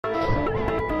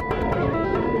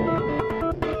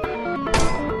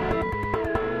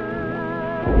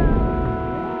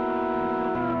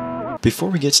Before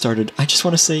we get started, I just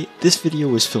want to say this video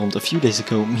was filmed a few days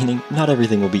ago, meaning not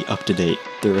everything will be up to date.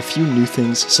 There are a few new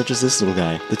things, such as this little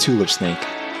guy, the tulip snake.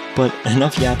 But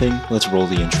enough yapping, let's roll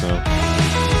the intro.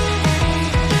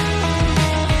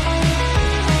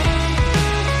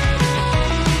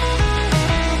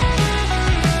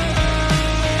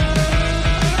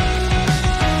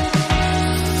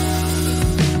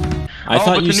 I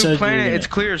thought you said planet, gonna... it's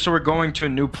clear, so we're going to a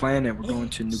new planet. We're going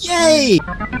to a new Yay!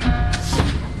 planet.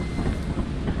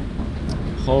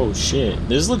 Oh shit,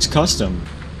 this looks custom.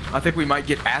 I think we might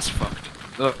get ass fucked.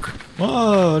 Look.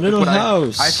 Whoa, little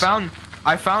house.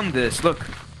 I found this. Look.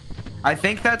 I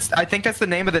think that's the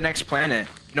name of the next planet.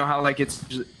 You know how like it's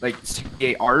just, like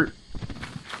CA art?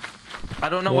 I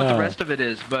don't know what the rest of it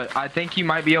is, but I think you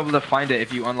might be able to find it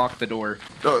if you unlock the door.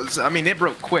 I mean, it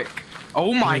broke quick.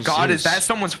 Oh my god, is that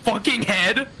someone's fucking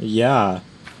head? Yeah.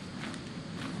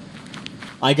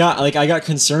 I got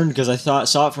concerned because I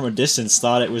saw it from a distance,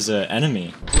 thought it was an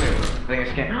enemy. Wait, I think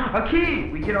I can. A key!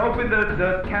 We can open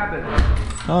the cabin.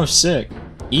 Oh, sick.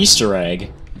 Easter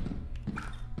egg.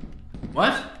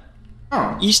 What?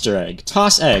 Oh. Easter egg.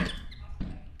 Toss egg.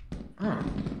 Oh.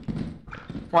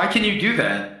 Why can you do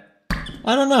that?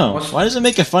 I don't know. Why does it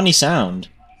make a funny sound?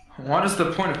 What is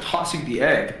the point of tossing the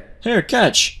egg? Here,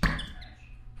 catch.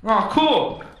 Oh,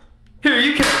 cool. Here,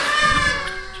 you can.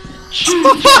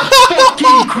 Jesus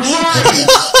fucking Christ!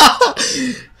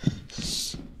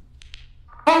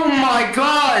 Oh my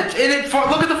god! And it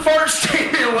look at the fart stain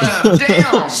it left.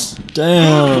 Damn.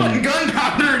 Damn. Putting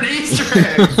gunpowder in Easter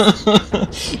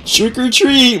eggs. Trick or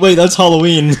treat. Wait, that's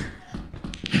Halloween.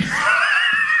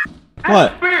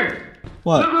 What? Come here.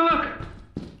 What? Look.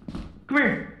 Come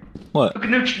here. What? Look,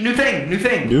 new thing.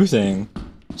 New thing.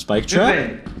 Spike trap? New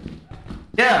thing.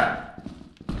 Yeah.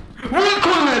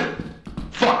 Coilhead!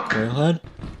 Fuck! Coilhead?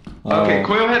 Okay,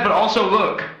 coilhead, but also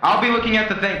look. I'll be looking at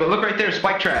the thing, but look right there,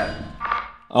 spike trap.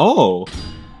 Oh.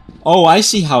 Oh, I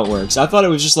see how it works. I thought it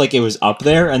was just like it was up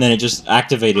there and then it just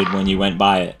activated when you went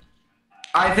by it.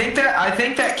 I think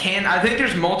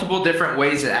there's multiple different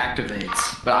ways it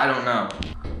activates, but I don't know.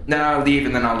 Then I'll leave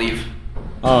and then I'll leave.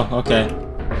 Oh, okay.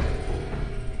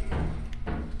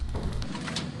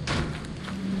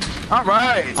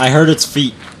 Alright! I heard its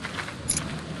feet.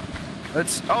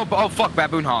 Oh fuck,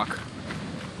 baboon hawk.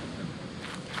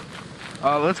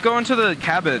 Let's go into the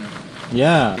cabin.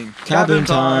 Yeah, cabin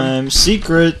time.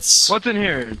 Secrets. What's in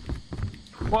here?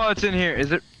 What's in here?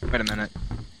 Is it? Wait a minute.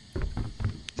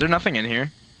 Is there nothing in here?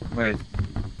 Wait.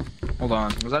 Hold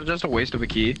on. Was that just a waste of a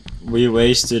key? We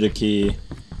wasted a key.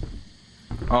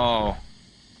 Oh.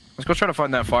 Let's go try to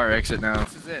find that fire exit now.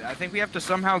 This is it. I think we have to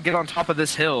somehow get on top of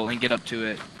this hill and get up to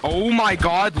it. Oh my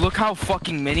god, look how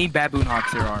fucking many baboon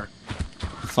hawks there are.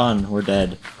 Fun, we're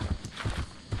dead.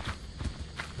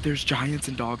 There's giants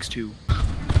and dogs too.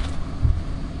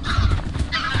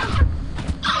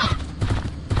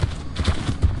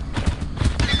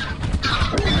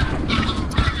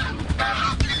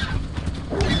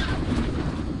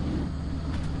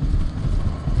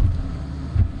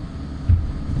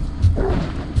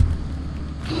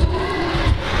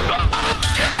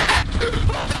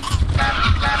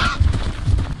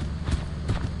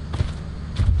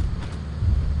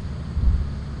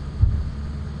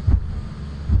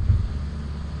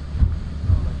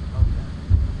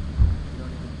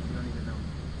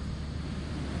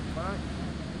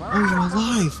 Oh, you're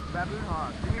alive!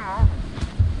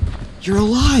 You're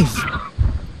alive!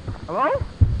 Hello?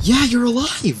 Yeah, you're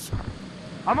alive!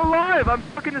 I'm alive! I'm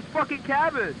stuck in this fucking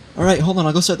cabin! Alright, hold on,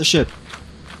 I'll go start the ship.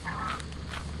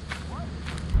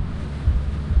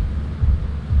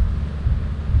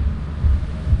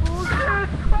 Oh shit!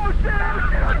 Oh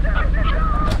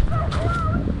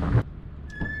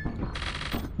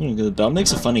shit! The bell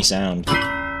makes a funny sound.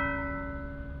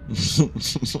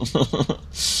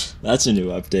 That's a new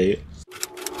update.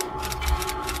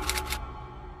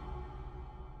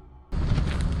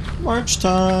 March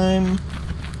time!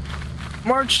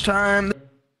 March time!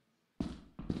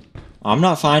 I'm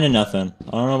not finding nothing.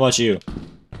 I don't know about you.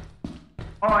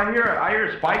 Oh, I hear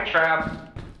a spike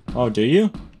trap. Oh, do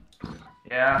you?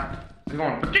 Yeah. It's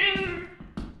going ding!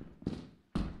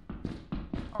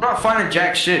 I'm not finding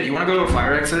jack shit. You wanna go to a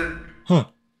fire exit? Huh.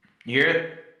 You hear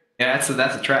it? Yeah, that's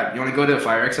a trap. You wanna go to a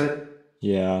fire exit?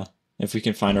 Yeah. If we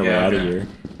can find our way out of here.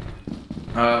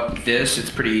 It's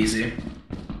pretty easy.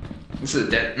 This is a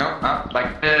dead, no,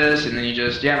 like this, and then you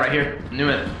just, yeah, right here. Knew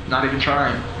it. Not even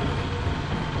trying.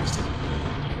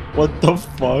 What the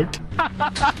fuck?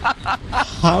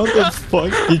 How the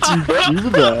fuck did you do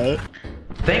that?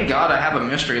 Thank God I have a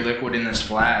mystery liquid in this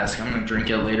flask. I'm gonna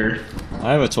drink it later.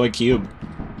 I have a toy cube.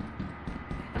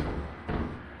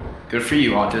 Good for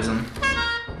you, autism.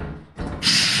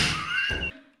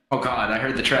 Oh god, I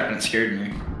heard the trap and it scared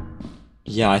me.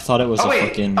 Yeah, I thought it was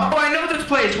fucking... Oh, I know this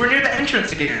place! We're near the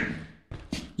entrance again!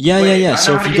 Yeah.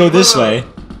 So if you go this way...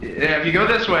 Yeah, if you go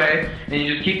this way, and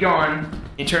you just keep going,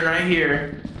 you turn right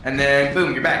here, and then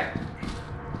boom, you're back.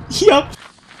 Yup!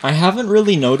 I haven't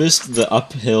really noticed the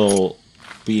uphill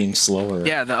being slower.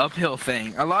 Yeah, the uphill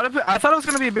thing. A lot of it, I thought it was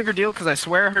going to be a bigger deal because I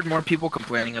swear I heard more people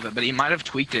complaining of it, but he might have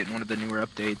tweaked it in one of the newer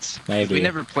updates. Maybe. We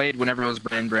never played whenever it was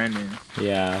brand new.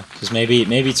 Yeah, because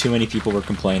maybe too many people were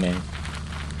complaining.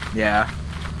 Yeah.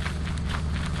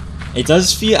 It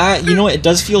does feel, you know what, it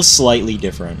does feel slightly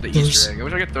different. The Easter egg. I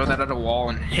wish I could throw that at a wall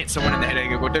and hit someone in the head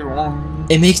and go, they're wrong.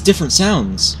 It makes different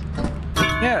sounds.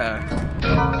 Yeah.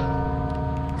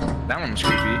 That one was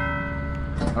creepy.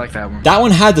 I like that one. That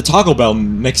one had the Taco Bell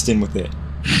mixed in with it.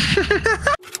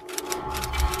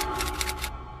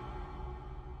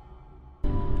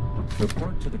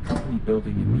 Report to the company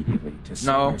building immediately to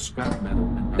sell your scrap metal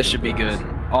and This should be good.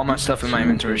 All my stuff in my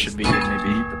inventory should be good,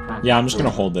 maybe. Yeah, I'm just gonna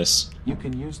hold this. You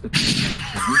can use the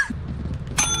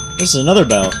This is another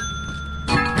bell.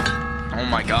 Oh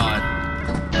my god.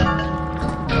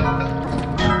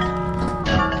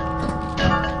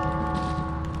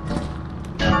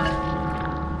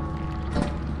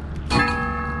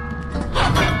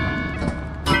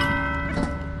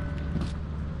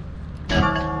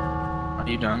 Are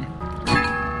you done?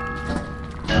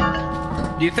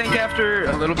 Do you think after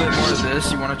a little bit more of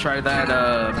this, you want to try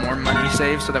that more money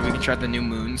save so that we can try the new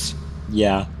moons?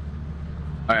 Yeah.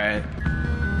 Alright.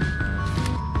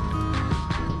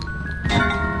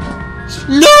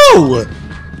 No!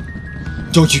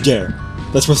 Don't you dare.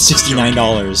 That's worth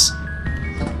 $69.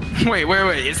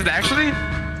 Wait, is it actually?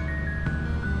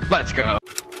 Let's go.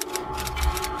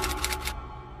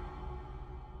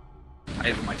 I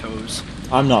hit my toes.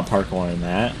 I'm not parkouring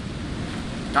that.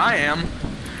 I am.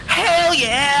 Hell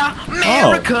yeah!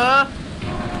 America!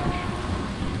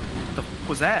 The f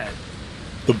was that?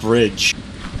 The bridge.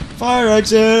 Fire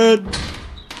exit!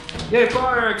 Yay,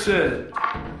 fire exit!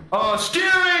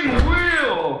 Steering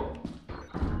wheel!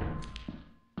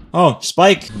 Oh,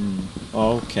 Spike!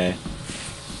 Okay.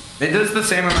 It does the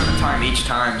same amount of time each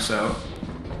time, so...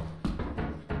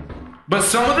 But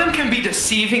some of them can be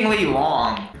deceivingly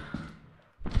long.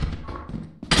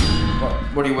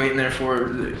 What are you waiting there for?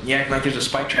 You acting like there's a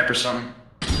spike trap or something.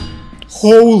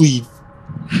 Holy...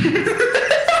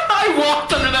 I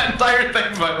walked under that entire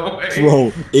thing, by the way.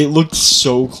 Bro, it looked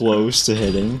so close to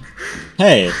hitting.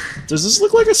 Hey, does this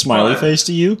look like a smiley face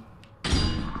to you?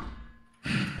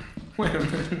 Wait a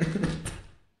minute.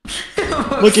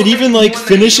 Look, it even like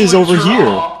finishes over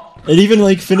here. It even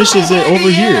like finishes it over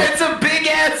here. It's a big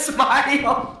ass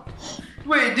smile.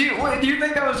 Wait, do you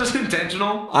think that was just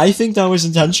intentional? I think that was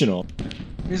intentional.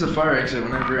 Use a fire exit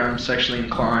whenever I'm sexually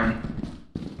inclined.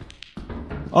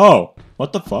 Oh,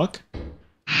 what the fuck?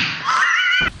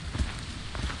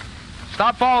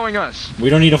 Stop following us. We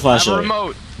don't need a I have a flashlight.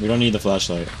 remote. We don't need the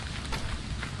flashlight.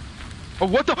 Oh,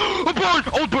 what the? A bird!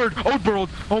 Old bird! Old bird!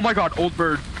 Oh my god, old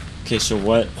bird. Okay, so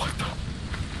what? What the?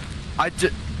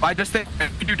 I just think,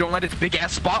 dude, don't let its big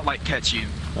ass spotlight catch you.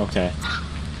 Okay.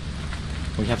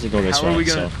 We have to go this How way, are we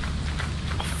gonna? so...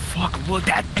 Oh, fuck, look,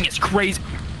 that thing is crazy.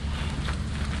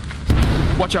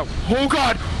 Watch out. Oh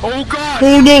god! Oh god!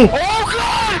 Oh no! Oh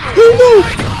god! Oh no! Oh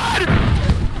my god!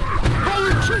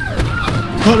 Holy shit!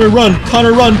 Connor, run!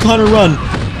 Connor, run! Connor, run!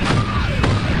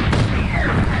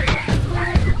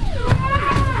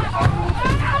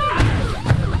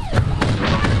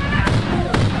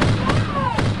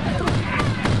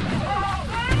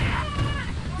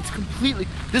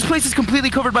 This place is completely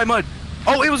covered by mud.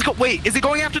 Oh, it was wait, is it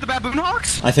going after the baboon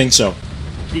hawks? I think so.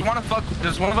 Do you want to fuck?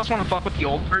 Does one of us want to fuck with the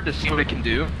old bird to see what it can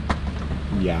do?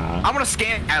 Yeah. I want to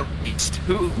scan at least.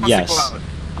 Who wants Yes. to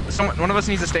go out? One of us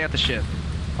needs to stay at the ship.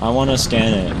 I want to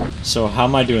scan it. So how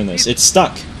am I doing this? It's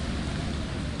stuck.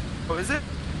 Oh, is it?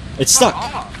 It's stuck.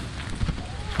 Off.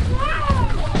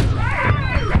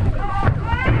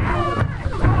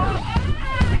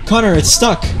 Connor, it's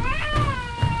stuck.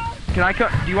 Can I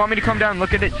come? Do you want me to come down and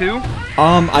look at it too?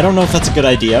 I don't know if that's a good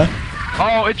idea.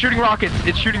 Oh, it's shooting rockets.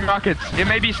 It's shooting rockets. It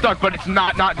may be stuck, but it's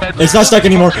not deadly. It's not stuck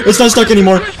anymore. It's not stuck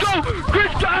anymore. Chris, go!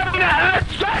 Chris,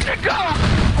 go!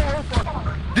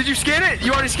 Did you scan it?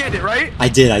 You already scanned it, right? I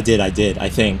did, I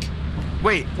think.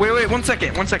 Wait, 1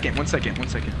 second.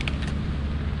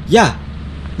 Yeah.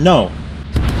 No.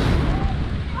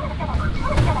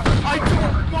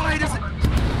 Why does it?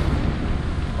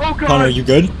 Oh god. Connor, you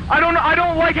good? I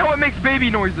don't like how it makes baby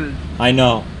noises. I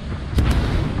know.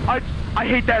 I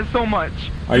hate that so much.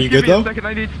 Are you Just good give me though? a second,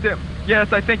 I need stim.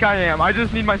 Yes, I think I am. I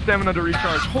just need my stamina to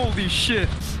recharge. Holy shit.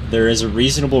 there is a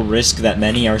reasonable risk that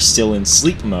many are still in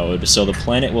sleep mode, so the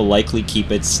planet will likely keep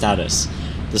its status.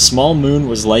 The small moon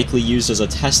was likely used as a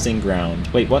testing ground.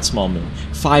 Wait, what small moon?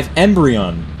 5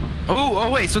 Embryon!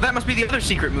 Oh, wait, so that must be the other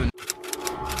secret moon.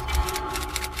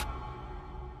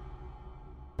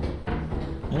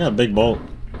 I got a big bolt.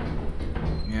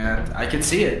 Yeah, I can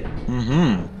see it.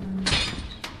 Mm-hmm.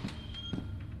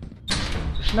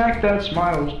 Smack that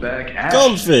smiles back. Ash.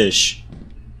 Goldfish!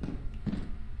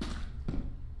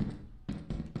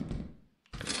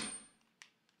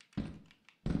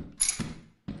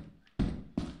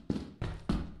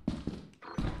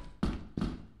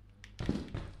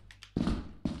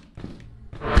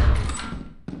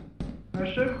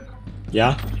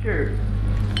 Yeah? Sure.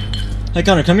 Hey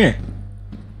Connor, come here.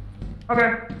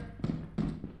 Okay.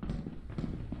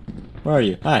 Where are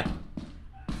you? Hi.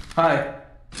 Hi.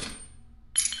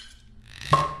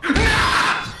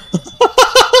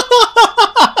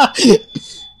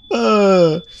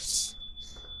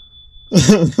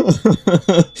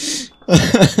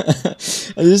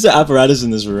 There's an apparatus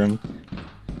in this room.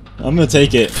 I'm gonna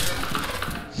take it.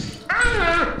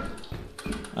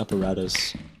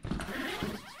 Apparatus.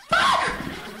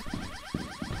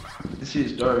 This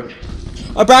is dark.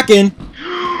 A Bracken!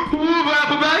 Ooh,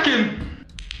 Bracken!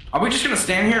 Are we just gonna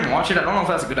stand here and watch it? I don't know if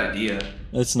that's a good idea.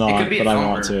 It's not, could be but a I thumper.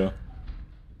 want to.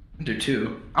 Do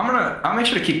too. I'll make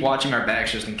sure to keep watching our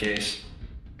backs just in case.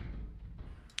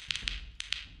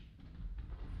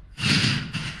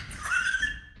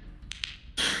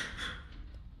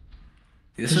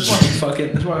 This is why we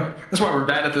fucking. That's why we're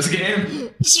bad at this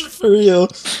game. This is for real.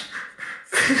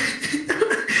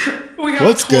 We have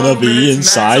What's gonna 12 be minutes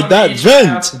inside max on that each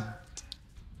vent? map.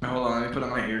 Hold on, let me put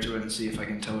my ear to it and see if I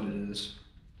can tell what it is.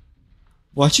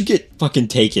 Why'd you get fucking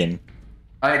taken?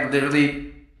 I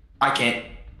can't.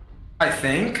 I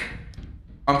think.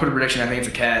 I'm putting a prediction. I think it's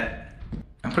a cat.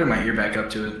 I'm putting my ear back up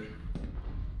to it.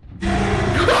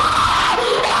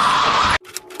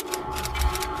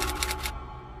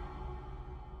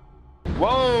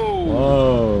 Whoa!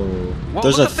 Whoa. What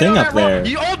There's was a the thing on up that rope? there.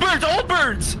 You old birds! Old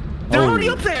birds! They're Oh. already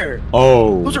up there!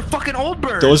 Oh. Those are fucking old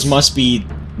birds! Those must be,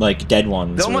 like, dead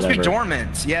ones. Those or must be whatever.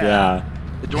 dormants, yeah. Yeah.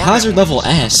 The dormant Hazard ones. level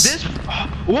S. This.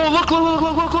 Whoa, look,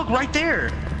 right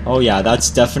there! Oh yeah, that's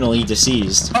definitely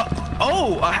deceased.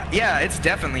 Yeah, it's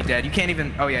definitely dead. You can't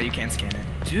even. Oh, yeah, you can scan it.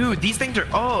 Dude, these things are.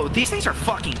 Oh, these things are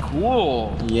fucking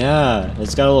cool. Yeah,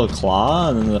 it's got a little claw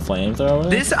and then the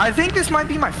flamethrower. I think this might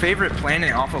be my favorite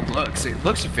planet off of looks. It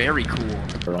looks very cool.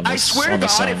 On I this- swear to on the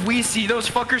God, sun. if we see those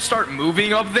fuckers start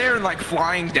moving up there and like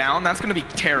flying down, that's gonna be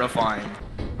terrifying.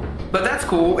 But that's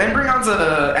cool. Embryon's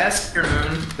a S-tier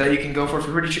moon that you can go for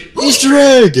pretty cheap. Easter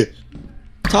egg!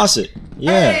 Toss it.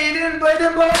 Yeah. Hey, it didn't blow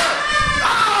up.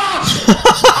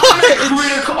 I'm at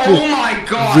critical. Oh my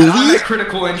God! Really? I'm at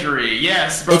critical injury.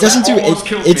 Yes, bro. It doesn't that do almost it.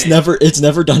 killed It's me.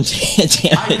 never done I think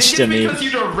damage it's to me. because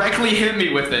you directly hit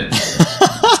me with it.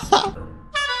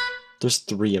 There's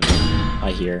 3 of them.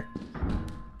 I hear.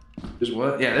 There's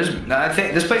what? Yeah, I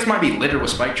think this place might be littered with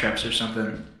spike traps or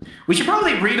something. We should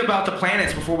probably read about the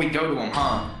planets before we go to them,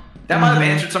 huh? That might have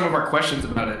answered some of our questions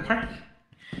about it. I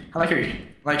like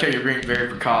how you're being very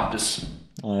precautious.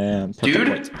 I am.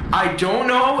 Dude, I don't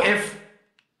know if.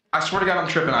 I swear to God, I'm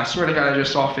tripping. I swear to God, I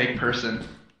just saw a fake person.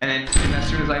 And as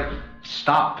soon as I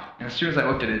stopped, and as soon as I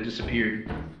looked at it, it disappeared.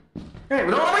 Hey,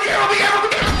 over here!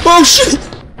 Oh shit!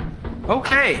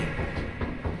 Okay.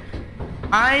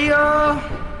 I'm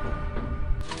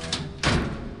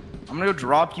gonna go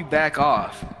drop you back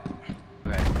off.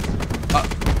 Okay.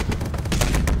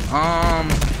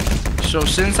 So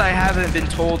since I haven't been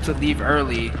told to leave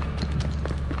early,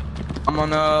 I'm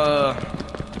gonna...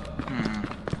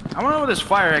 I wanna know where this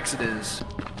fire exit is.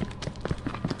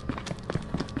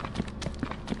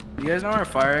 You guys know where a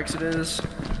fire exit is?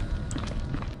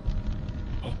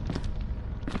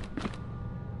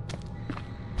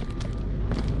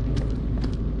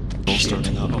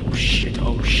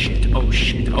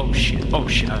 Oh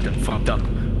shit, I've done fucked up.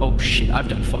 Oh shit, I've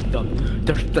done fucked up.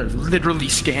 They're literally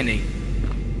scanning.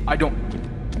 I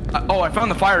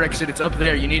found the fire exit, it's up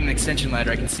there. You need an extension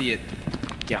ladder, I can see it.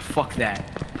 Yeah, fuck that.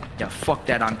 Yeah, fuck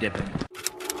that, I'm dipping.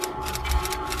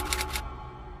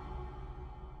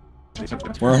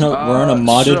 We're on a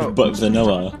modded but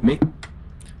vanilla.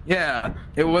 Yeah,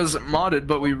 it was modded,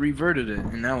 but we reverted it,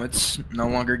 and now it's no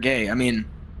longer gay. I mean,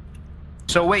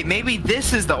 so wait, maybe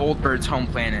this is the old bird's home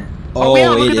planet. Oh, yeah,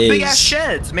 look it at the big is. ass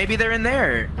sheds. Maybe they're in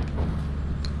there.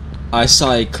 I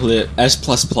saw a clip. S++.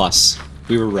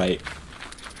 We were right.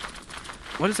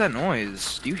 What is that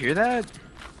noise? Do you hear that?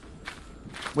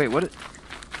 Wait, what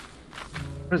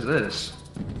is this?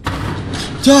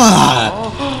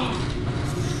 Ah!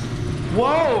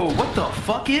 Whoa! What the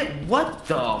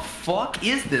fuck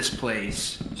is this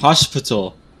place?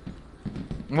 Hospital.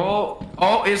 Well,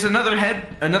 oh, is another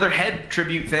head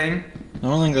tribute thing. I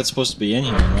don't think that's supposed to be in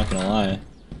here, I'm not gonna lie.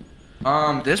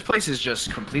 This place is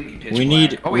just completely pitch We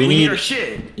black. need- Oh wait, we we need need- our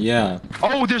shit. Yeah.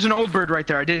 Oh, there's an old bird right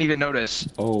there. I didn't even notice.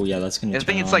 Oh, yeah, that's gonna I turn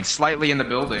think it's on. like slightly in the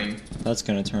building. That's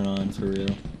gonna turn on for real.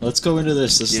 Let's go into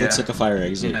this. This looks Yeah. like a fire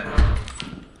exit. Yeah.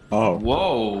 Oh.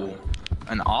 Whoa,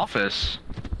 an office.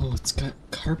 Oh, it's got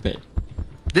carpet.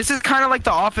 This is kind of like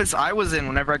the office I was in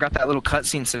whenever I got that little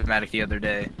cutscene cinematic the other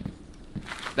day.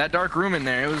 That dark room in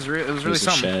there, it was really There's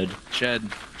a something. Shed.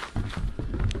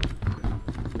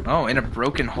 Oh, in a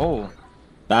broken hole.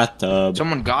 Bathtub.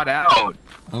 Someone got out.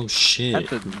 Oh shit.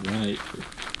 That's Right.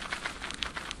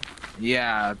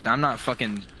 Yeah, I'm not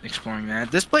fucking exploring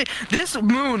that. This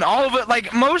moon, all of it,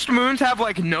 like, most moons have,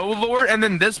 like, no lore, and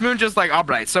then this moon just, like,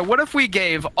 alright, so what if we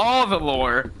gave all the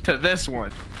lore to this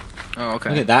one? Oh, okay.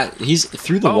 Look at that. He's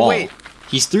through the Oh, wall. wait.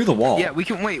 He's through the wall. Yeah, we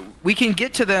can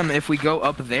get to them if we go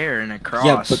up there and across.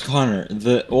 Yeah, but Connor,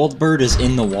 the old bird is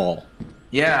in the wall.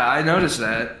 Yeah, I noticed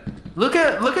that. Look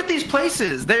at these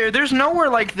places. There's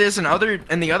nowhere like this in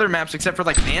the other maps except for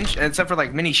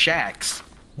like mini shacks.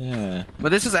 Yeah.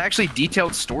 But this is actually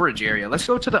detailed storage area. Let's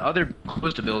go to the other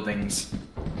closed buildings.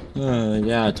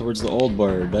 Yeah, towards the old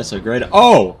bird. That's a great.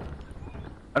 Oh!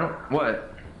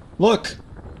 What? Look!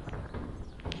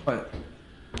 What?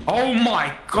 Oh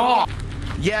my god!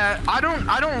 Yeah, I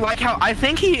don't like how, I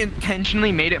think he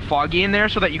intentionally made it foggy in there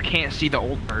so that you can't see the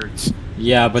old birds.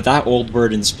 Yeah, but that old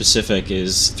bird in specific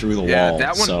is through the Yeah, wall,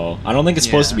 that one- so I don't think it's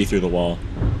supposed to Yeah. be through the wall.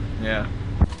 Yeah.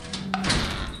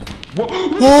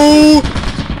 Oh!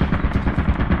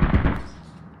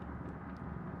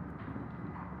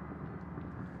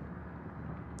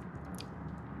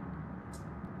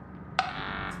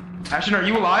 Ashton, are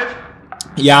you alive?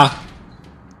 Yeah.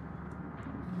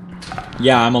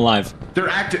 Yeah, I'm alive. They're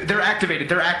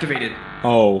activated.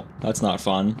 Oh, that's not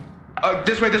fun.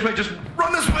 This way, just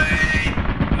run this way!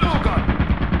 Oh god.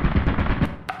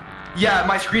 Yeah,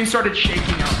 my screen started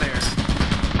shaking out there.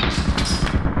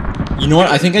 You know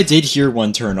what? I think I did hear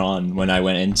one turn on when I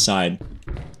went inside.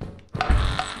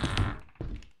 Yeah,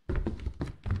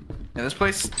 this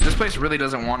place really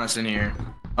doesn't want us in here.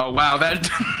 Oh wow, that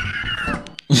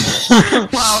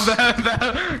wow,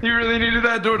 that you really needed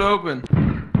that door to open.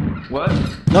 What?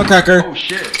 Nutcracker! Oh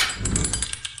shit.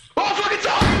 Oh fucking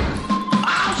stop!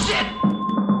 Oh shit!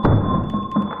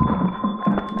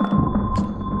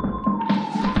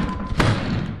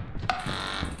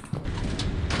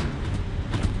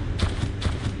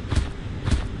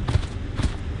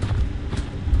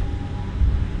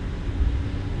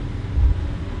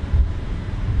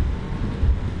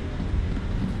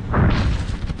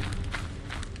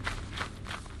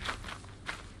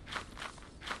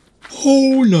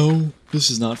 Oh no! This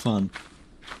is not fun.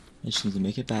 I just need to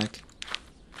make it back.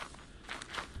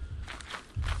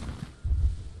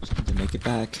 Just need to make it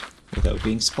back without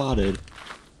being spotted.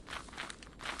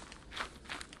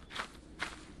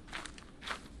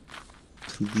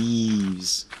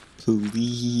 Please.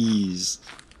 Please.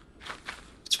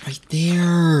 It's right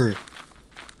there!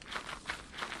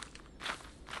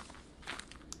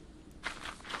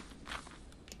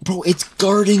 Bro, it's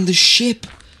guarding the ship!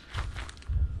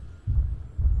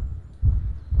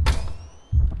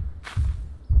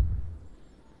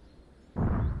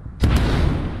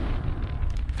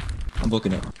 I'm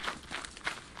booking it.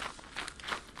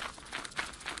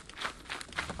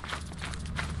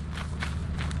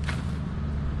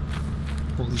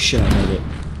 Holy shit, I made it.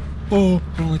 Oh,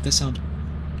 I don't like that sound.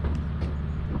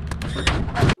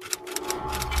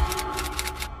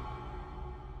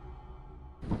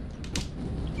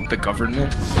 The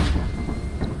government?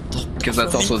 Because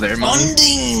that's also their money.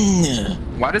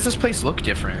 Funding! Why does this place look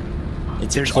different?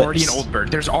 There's Eclipse. already an old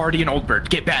bird. There's already an old bird.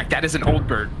 Get back. That is an old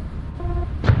bird.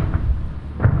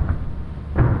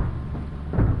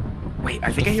 Wait,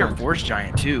 I think I hear a forest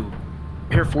giant too.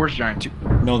 I hear a forest giant too.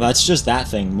 No, that's just that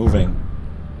thing moving.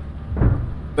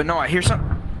 But no, I hear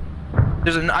some.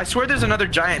 I swear there's another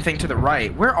giant thing to the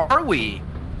right. Where are we?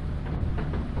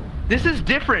 This is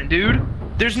different, dude.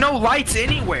 There's no lights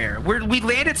anywhere. We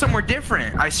landed somewhere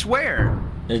different. I swear.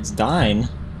 It's dying.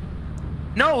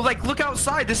 No, like, look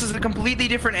outside. This is a completely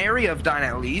different area of Dine,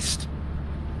 at least.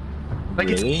 Like,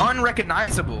 Really? it's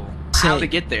unrecognizable how to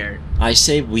get there. I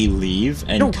say we leave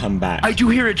and No, come back. I do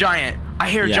hear a giant. I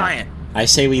hear a Yeah. giant. I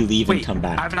say we leave Wait, and come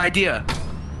back. I have an idea.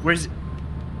 Where's...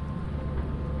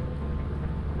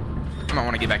 I might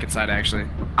want to get back inside, actually.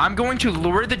 I'm going to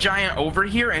lure the giant over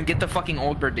here and get the fucking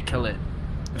old bird to kill it.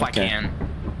 If I Okay. can.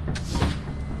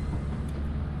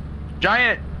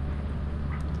 Giant!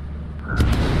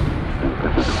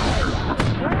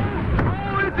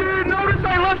 Oh, it did! Notice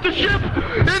I left the ship!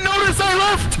 And notice I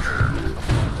left!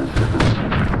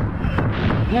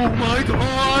 Oh my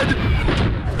god!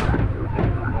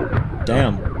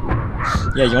 Damn.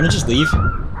 Yeah, you wanna just leave?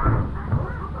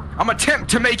 I'm attempt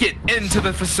to make it into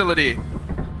the facility.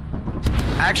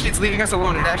 Actually, it's leaving us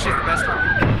alone. It actually is the best one.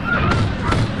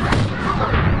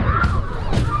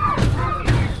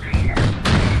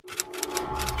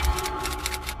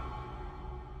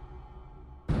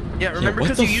 Yeah, remember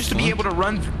because you used to be able to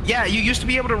run. Yeah, you used to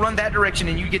be able to run that direction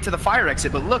and you get to the fire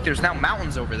exit. But look, there's now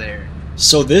mountains over there.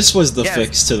 So this was the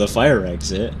fix to the fire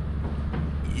exit.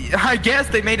 I guess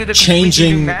they made it a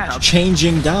completely new map.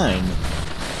 Changing Dine.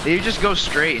 You just go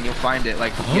straight and you'll find it.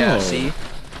 Like, yeah, see.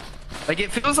 Like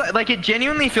it feels like it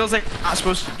genuinely feels like we're not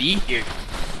supposed to be here.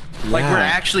 Yeah. Like we're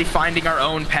actually finding our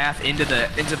own path into the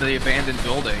abandoned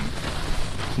building.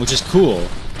 Which is cool.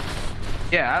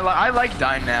 Yeah, I like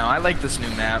Dime now. I like this new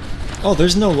map. Oh,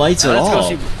 there's no lights at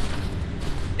all.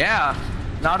 Yeah,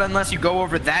 not unless you go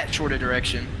over that shorter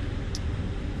direction.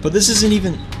 But this isn't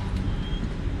even.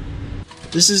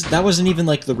 That wasn't even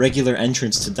like the regular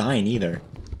entrance to Dine either.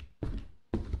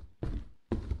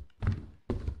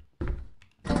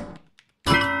 What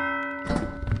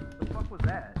the fuck was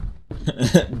that?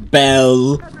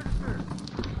 Bell.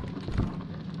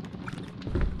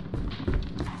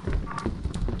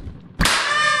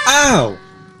 Ow!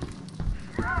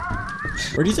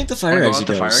 Where do you think the fire exit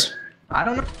goes? I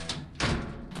don't know.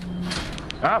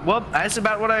 Well, that's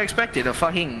about what I expected. A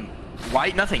fucking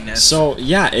white nothingness. So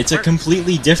yeah, it's a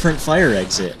completely different fire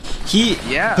exit.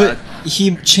 But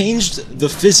he changed the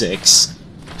physics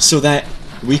so that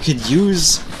we could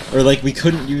use, or like we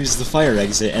couldn't use the fire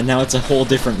exit, and now it's a whole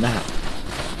different map.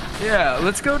 Yeah,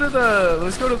 let's go to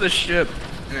the ship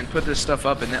and then put this stuff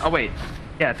up and then. Oh wait,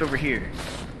 yeah, it's over here.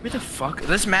 Where the fuck?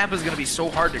 This map is gonna be so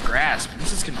hard to grasp.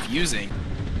 This is confusing.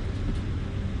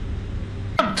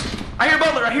 I hear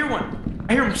Butler. I hear one.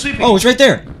 I hear him sleeping. Oh, it's right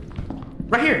there.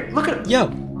 Right here. Look at him. Yo.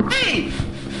 Hey.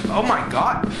 Oh my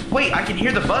god. Wait, I can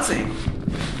hear the buzzing.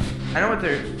 I know what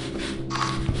they're.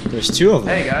 There's two of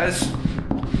them. Hey guys.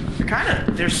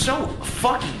 They're so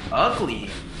fucking ugly.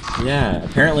 Yeah.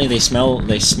 Apparently they smell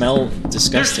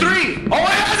disgusting. There's three. Oh, it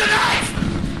has a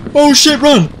knife. Oh shit!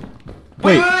 Run.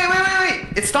 Wait.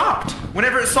 It stopped.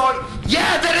 Whenever it saw.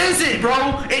 Yeah, that is it,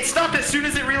 bro. It stopped as soon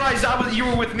as it realized you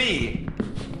were with me.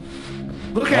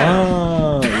 Look at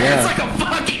him. Yeah. It's like a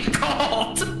fucking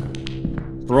cult.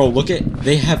 Bro, look at.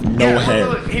 They have no hair.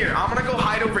 Look, here, I'm gonna go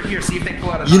hide over here, see if they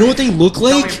pull out a knife. You know what they look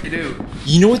like? Tell me what they do.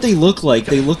 You know what they look like?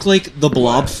 They look like the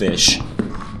blobfish.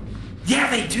 Yeah,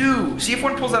 they do. See if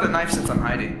one pulls out a knife since I'm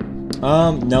hiding.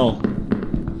 No.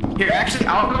 Here, actually,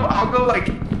 I'll go like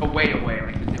away,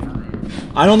 like a different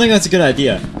room. I don't think that's a good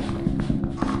idea.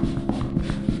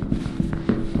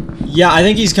 Yeah, I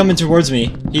think he's coming towards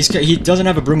me. He doesn't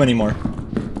have a broom anymore.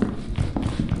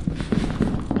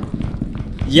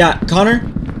 Yeah, Connor?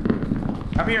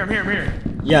 I'm here.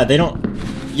 Yeah, they don't.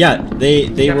 Yeah, they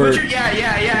were.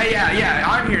 Yeah.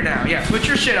 I'm here now. Yeah, put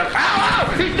your shit up.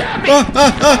 Ow! He got me!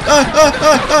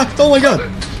 Oh my god!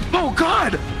 Oh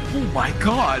god! Oh my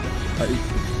god!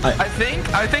 I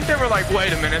think they were like,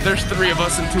 wait a minute, there's three of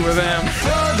us and two of them.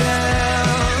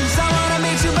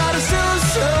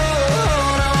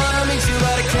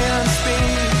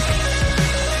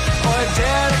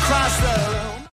 Across the room.